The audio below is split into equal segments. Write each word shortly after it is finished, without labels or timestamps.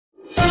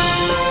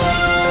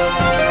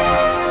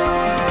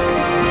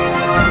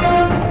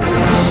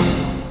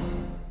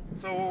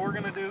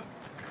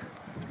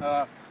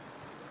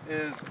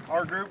is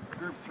our group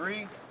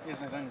 3,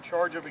 is in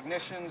charge of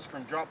ignitions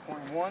from drop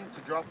point 1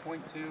 to drop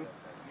point 2,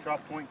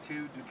 drop point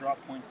 2 to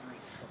drop point 3.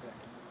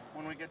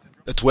 When we get to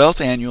The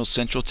 12th annual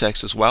Central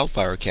Texas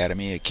Wildfire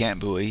Academy at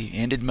Camp Bowie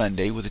ended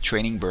Monday with a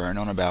training burn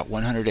on about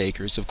 100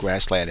 acres of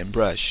grassland and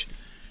brush.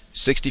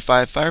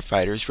 65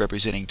 firefighters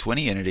representing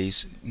 20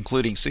 entities,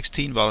 including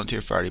 16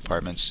 volunteer fire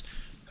departments,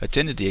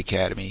 attended the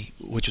academy,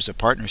 which was a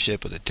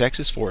partnership with the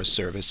Texas Forest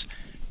Service,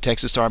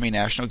 Texas Army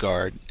National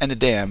Guard, and the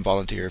Dam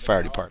Volunteer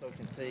Fire Department.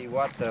 You can see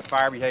what the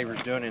fire behavior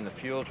is doing in the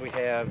fuels we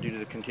have due to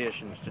the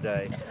conditions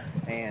today.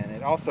 And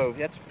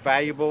it's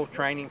valuable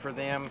training for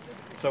them,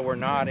 so we're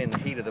not in the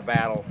heat of the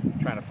battle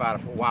trying to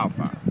fight a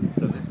wildfire.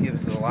 So this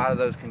gives us a lot of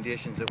those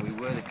conditions that we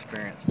would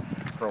experience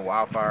for a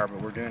wildfire,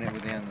 but we're doing it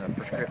within the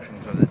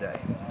prescriptions of the day.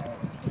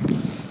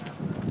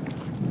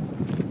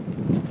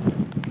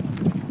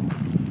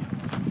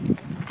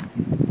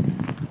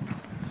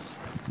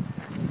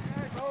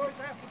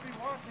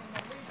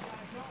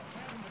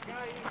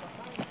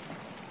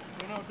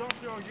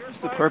 What's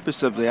the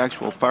purpose of the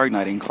actual fire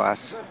igniting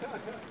class?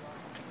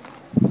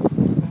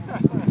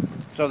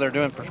 So they're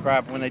doing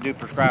when they do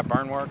prescribed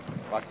burn work,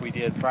 like we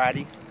did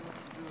Friday.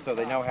 So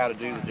they know how to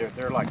do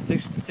there are like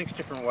six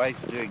different ways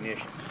to do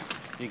ignition.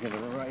 You can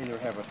either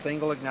have a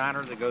single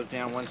igniter that goes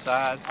down one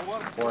side,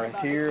 or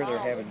here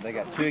they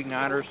got 2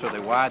 igniters, so they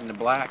widen the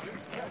black.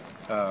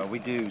 We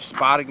do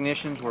spot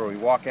ignitions where we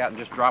walk out and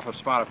just drop a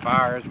spot of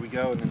fire as we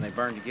go, and then they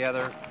burn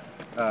together.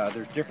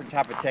 There's different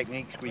type of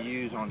techniques we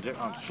use on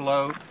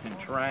slope and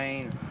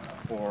terrain,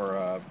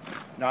 or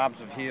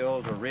knobs of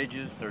hills or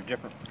ridges. There are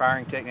different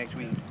firing techniques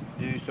we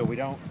do, so what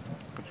you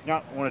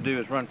don't want to do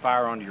is run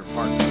fire onto your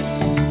partner.